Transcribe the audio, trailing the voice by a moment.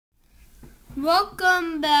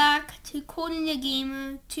Welcome back to Coden the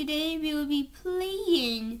Gamer. Today we will be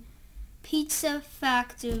playing Pizza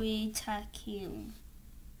Factory Tycoon.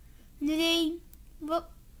 Today,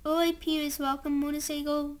 OAP is Welcome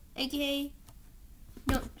Motorcycle, aka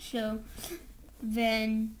no show.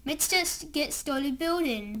 Then let's just get started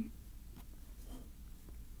building.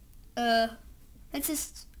 Let's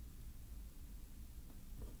just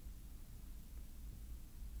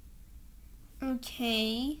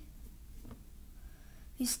okay.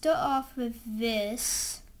 We start off with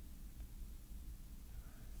this.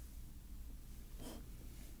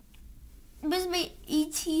 Where's my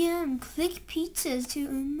ATM? Click pizzas to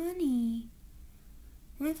earn money.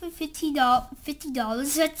 One for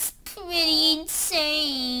 $50. That's pretty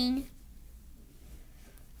insane.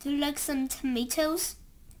 Do you like some tomatoes?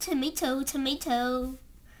 Tomato.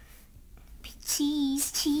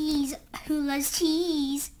 Cheese. Who loves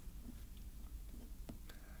cheese?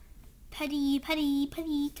 Patty, come here,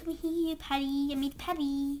 Patty. I mean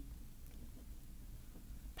Patty.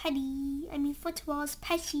 I mean footballs,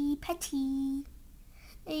 Patty.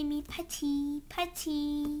 I mean Patty. I mean Patty.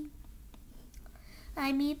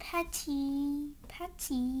 I mean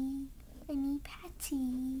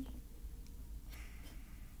Patty.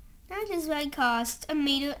 That is what cost.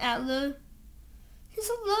 Tomato Atlas.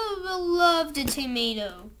 I love the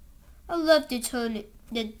tomato. I love the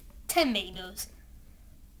tomatoes.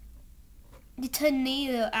 The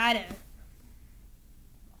tornado adder.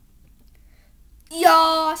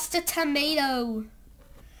 Yes, the tomato.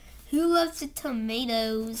 Who loves the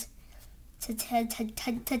tomatoes?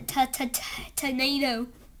 Tornado.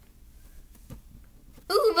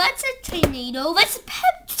 Ooh, that's a tornado. That's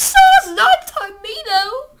pepper sauce, not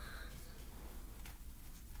tomato.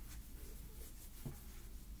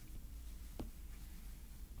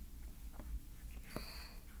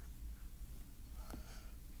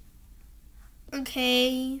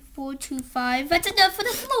 Okay, 425. That's enough for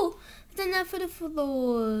the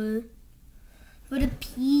floor. For the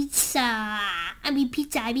pizza. I mean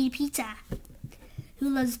pizza. Who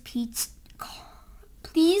loves pizza?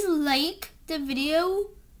 Please like the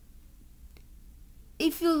video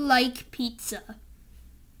if you like pizza.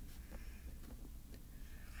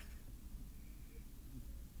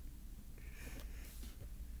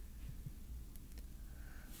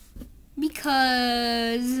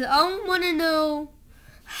 Because I want to know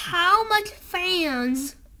how much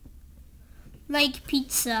fans like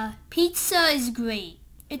pizza. Pizza is great.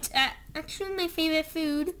 It's actually my favorite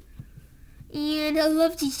food. And I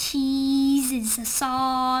love the cheese and the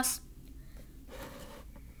sauce.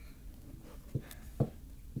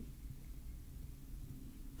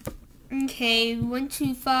 Okay,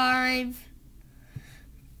 125.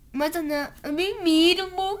 I need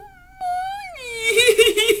more money.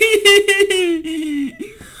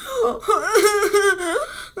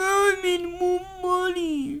 I need more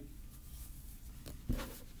money.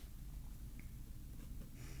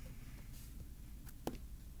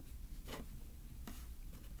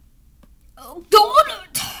 Oh,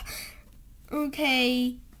 donut.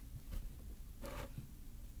 Okay.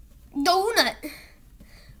 Donut.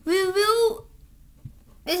 We will,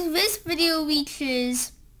 if this video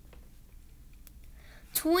reaches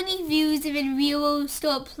 20 views, and then we will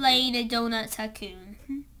start playing a Donut Tycoon.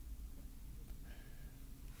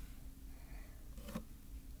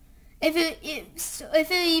 If it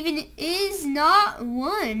even is not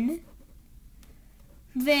one,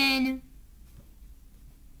 then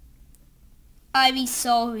I'd be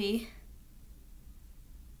sorry.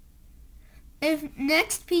 If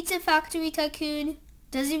next Pizza Factory Tycoon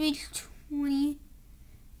doesn't reach 20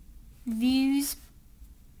 views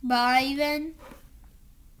by then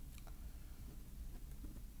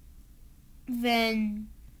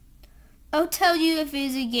I'll tell you if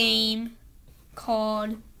there's a game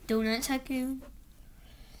called Donut Tycoon.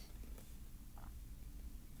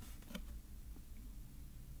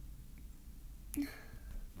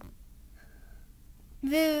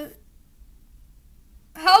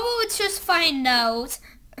 How about we just find out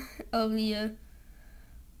earlier?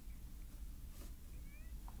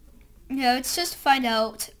 Yeah, let's just find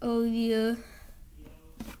out earlier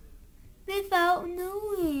without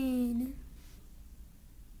knowing.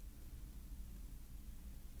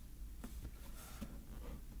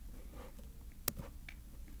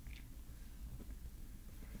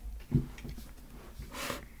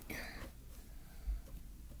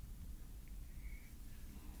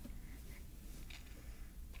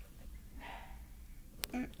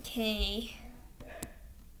 Okay.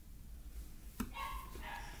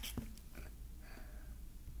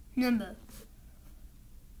 Number.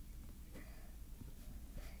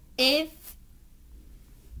 If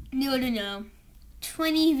No.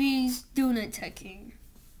 20 views donut tycoon.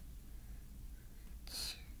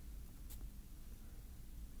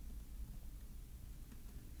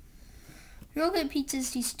 Look at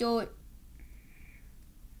pizzas to store.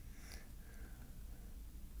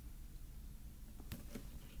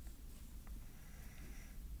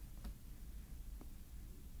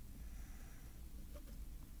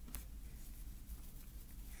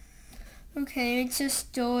 Okay, it's just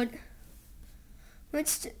stored.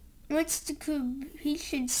 What's the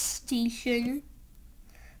completion station?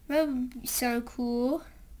 That would be so cool.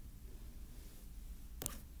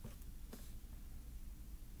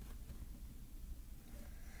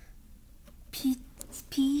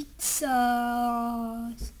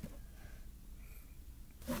 Pizzas.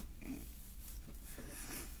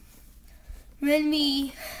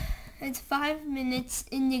 It's 5 minutes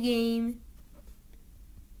in the game.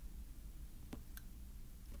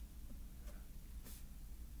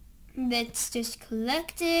 Let's just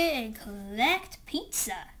collect it and collect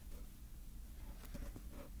pizza.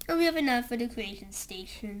 Oh, we have enough for the creation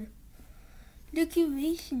station.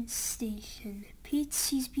 Decoration station.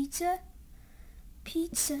 Pizza.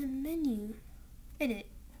 Pizza menu. Edit.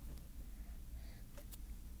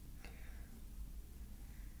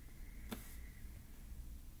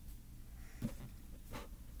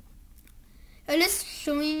 I'm just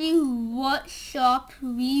showing you what shop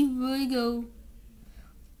we will go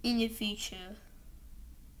in the future.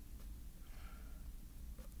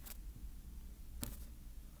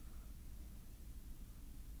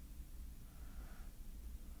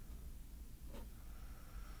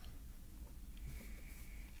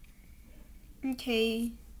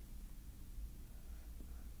 Okay.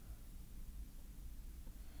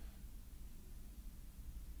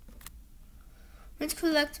 Let's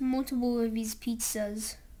collect multiple of these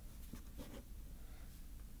pizzas.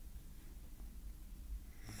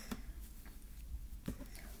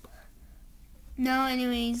 Now,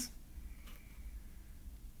 anyways.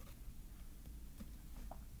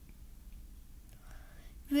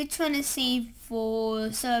 We're trying to save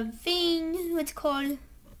for something. What's called?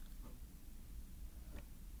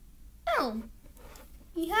 Oh,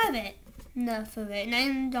 you have it. Enough of it.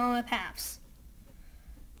 $9 paths.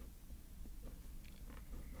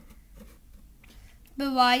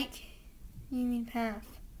 But like, you mean path.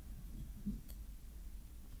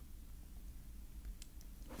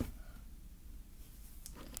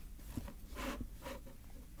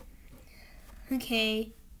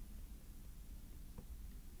 Okay.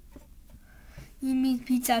 You mean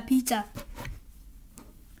pizza.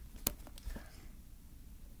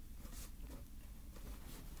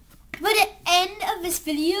 By the end of this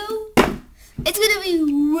video, it's gonna be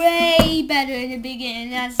way better in the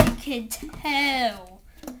beginning, as you can tell.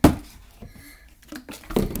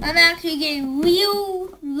 I'm actually getting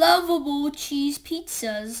real lovable cheese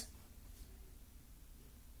pizzas.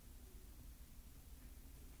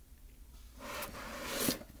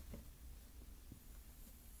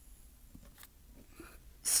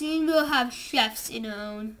 Soon we'll have chefs in our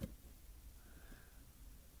own.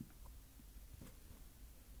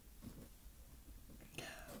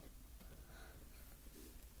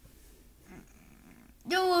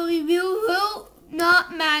 Don't worry, we will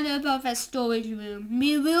not matter about that storage room.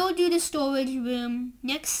 We will do the storage room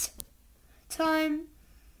next time.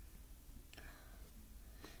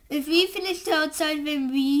 If we finish the outside,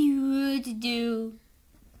 then we would do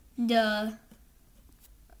the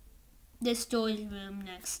storage room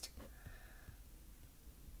next.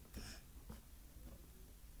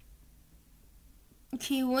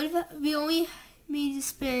 Okay, what if we only need to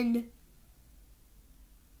spend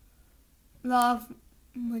a lot of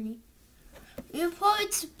money?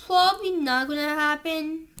 It's probably not gonna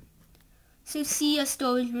happen. So see a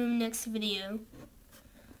storage room next video.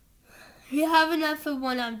 We have enough for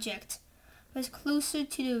one object. It's closer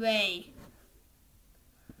to the ray.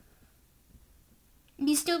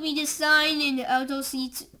 We still need the sign and the outdoor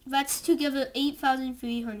seats. That's together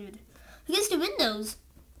 8,300. I guess the windows.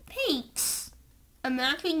 Thanks. I'm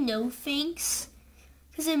actually no thanks.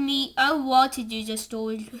 Because I want to do the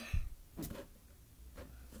storage.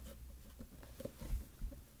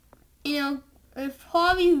 You know, it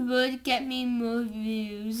probably would get me more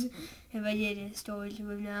views if I did a storage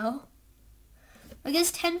room now. I guess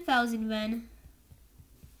 10,000 then.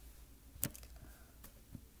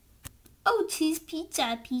 Oh, cheese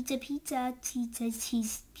pizza. Cheese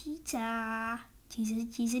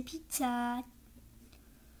pizza.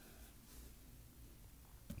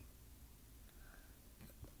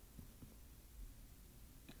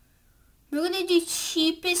 We're gonna do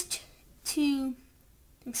cheapest to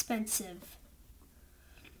expensive.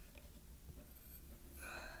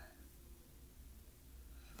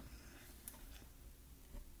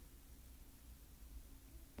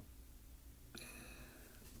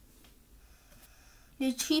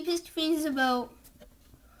 The cheapest thing is about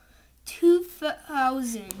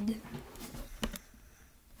 2,000.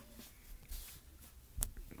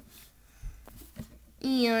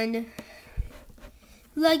 And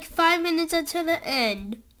like 5 minutes until the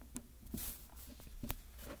end.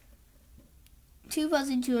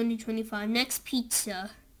 2,225. Next pizza.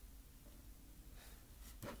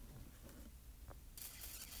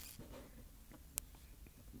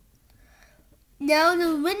 Now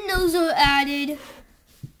the windows are added.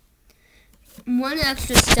 One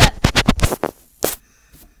extra step.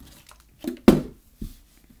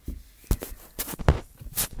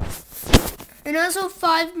 And also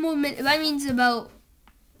 5 more minutes. That means about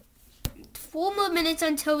 4 more minutes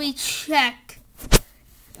until we check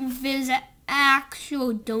if there's an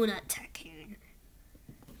actual donut tycoon.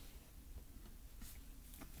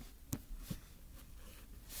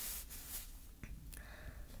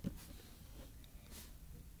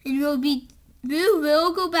 And we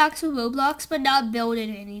will go back to Roblox, but not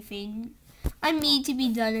building anything. I need to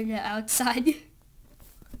be done on the outside.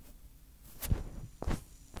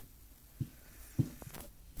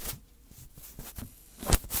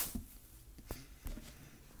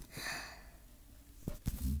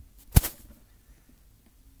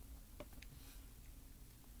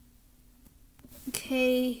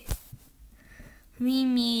 Okay, we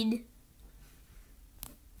need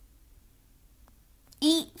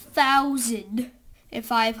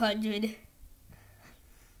 8,500.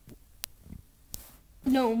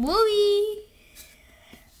 Don't worry,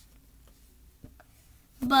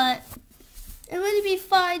 but it would be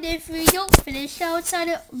fine if we don't finish the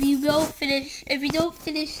outside. We will finish. If we don't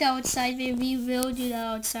finish the outside, then we will do the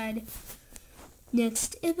outside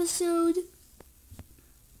next episode.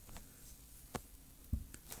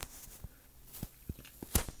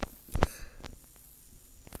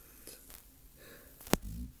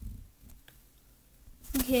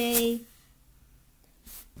 Okay.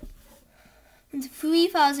 It's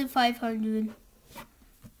 3,500.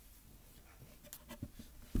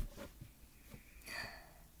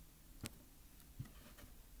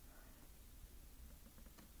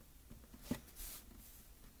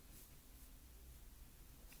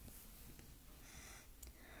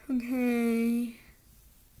 Okay.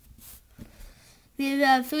 We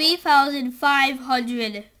have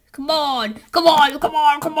 3,500. Come on. Come on. Come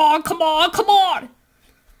on. Come on. Come on. Come on.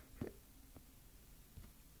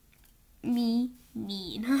 Me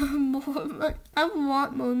need more money. I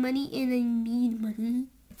want more money and I need money.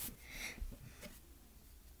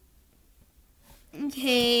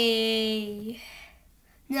 Okay.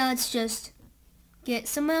 Now let's just get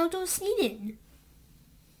some outdoor seating.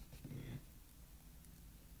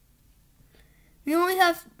 We only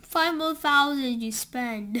have 5 more thousand to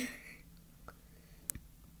spend.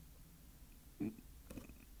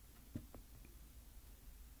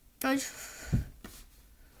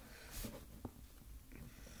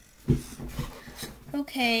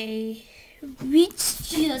 Okay, let's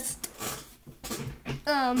just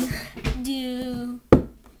do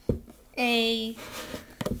a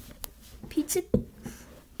pizza.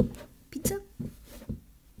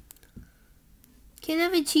 Can I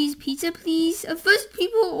have a cheese pizza, please? First,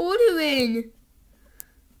 people ordering.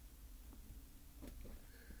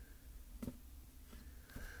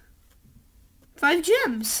 $5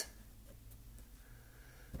 gems.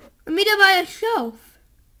 I made it by a shelf.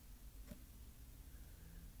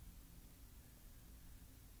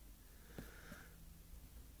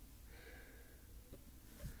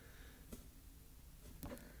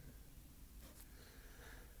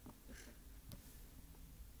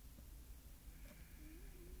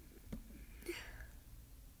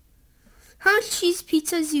 How much cheese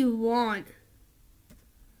pizzas do you want?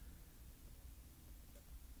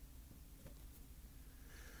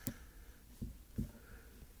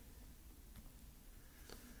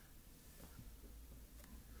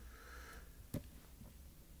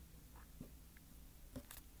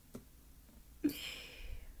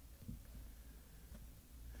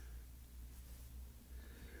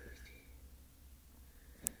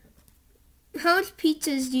 How much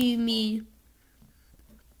pizzas do you need?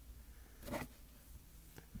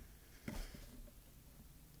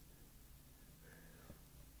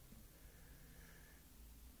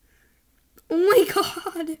 Oh my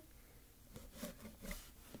god!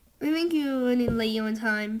 I think you're running late on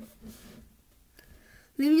time.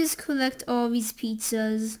 Let me just collect all these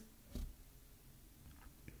pizzas.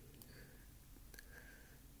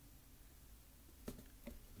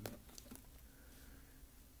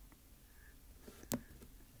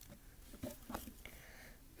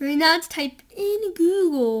 Right now, let's type in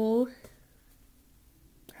Google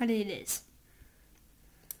how it is.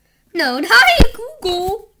 No, not in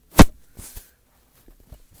Google.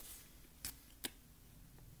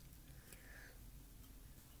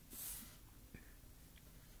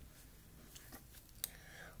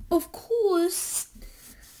 Of course.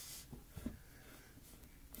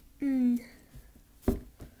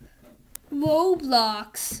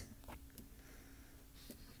 Roblox.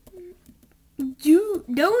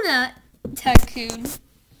 Donut tycoon.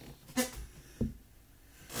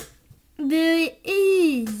 There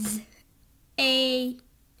is a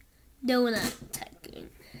donut tycoon.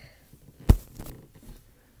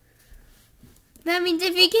 That means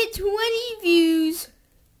if you get 20 views,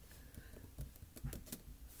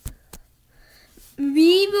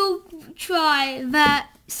 we will try that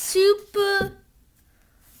super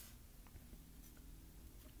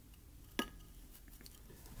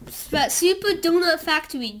donut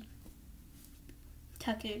factory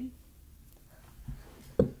tycoon.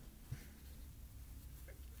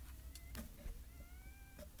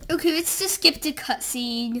 Okay, let's just skip the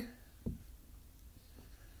cutscene.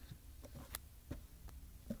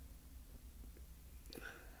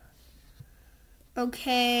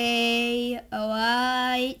 Okay,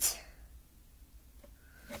 alright.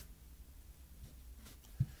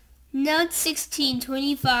 Now it's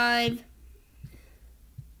 16:25.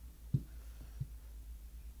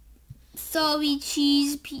 Sorry,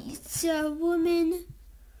 cheese pizza woman.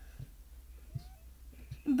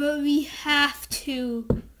 But we have to.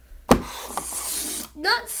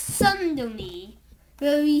 Not suddenly,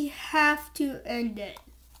 but we have to end it.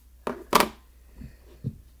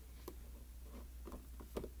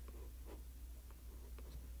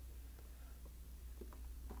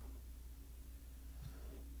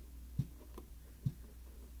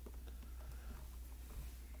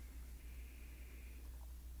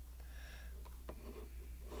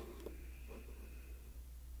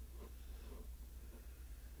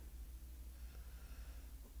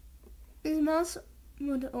 This mouse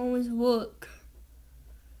would always work.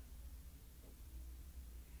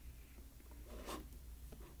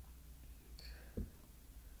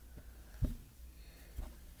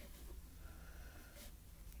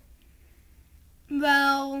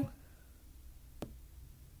 Well,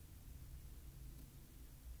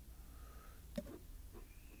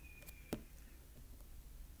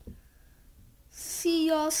 see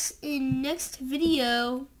y'all in next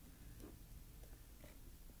video.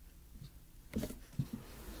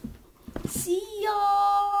 See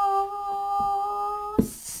y'all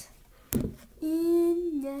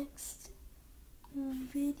in next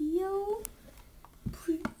video.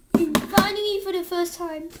 And finally, for the first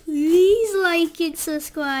time, please like and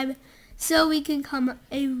subscribe so we can become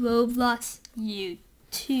a Roblox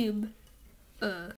YouTuber.